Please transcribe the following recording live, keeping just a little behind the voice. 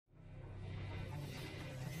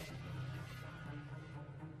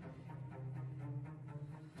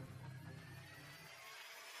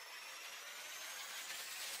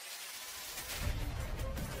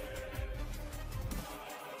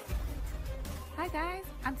Hi guys,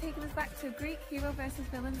 I'm taking us back to a Greek hero versus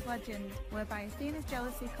villains legend, whereby Athena's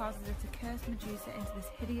jealousy causes her to curse Medusa into this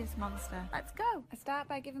hideous monster. Let's go! I start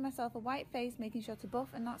by giving myself a white face, making sure to buff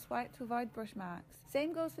and not swipe to avoid brush marks.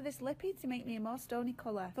 Same goes for this lippy to make me a more stony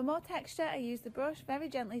colour. For more texture, I use the brush very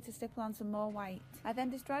gently to stipple on some more white. I then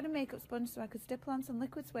destroyed a makeup sponge so I could stipple on some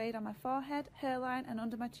liquid suede on my forehead, hairline and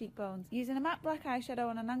under my cheekbones. Using a matte black eyeshadow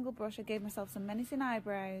on an angled brush, I gave myself some menacing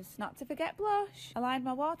eyebrows. Not to forget blush! I lined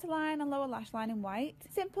my waterline and lower lash line in white.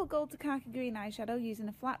 Simple gold to khaki green eyeshadow using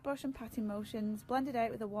a flat brush and patting motions, blended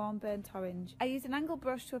out with a warm burnt orange. I used an angled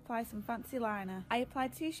brush to apply some fancy liner. I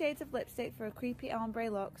applied 2 shades of lipstick for a creepy ombre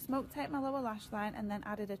look, smoked out my lower lash line and then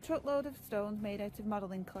added a truckload of stones made out of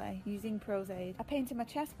modelling clay using Prozaid. I painted my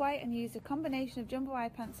chest white and used a combination of jumbo eye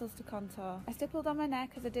pencils to contour. I stippled on my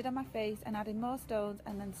neck as I did on my face and added more stones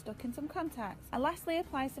and then stuck in some contacts. I lastly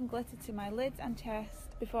applied some glitter to my lids and chest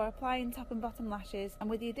before applying top and bottom lashes, and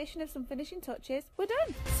with the addition of some finishing touches, we're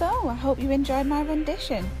done! So, I hope you enjoyed my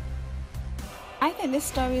rendition. I think this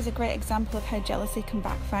story is a great example of how jealousy can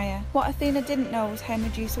backfire. What Athena didn't know was how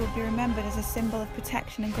Medusa would be remembered as a symbol of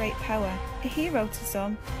protection and great power, a hero to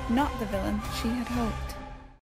some, not the villain she had hoped.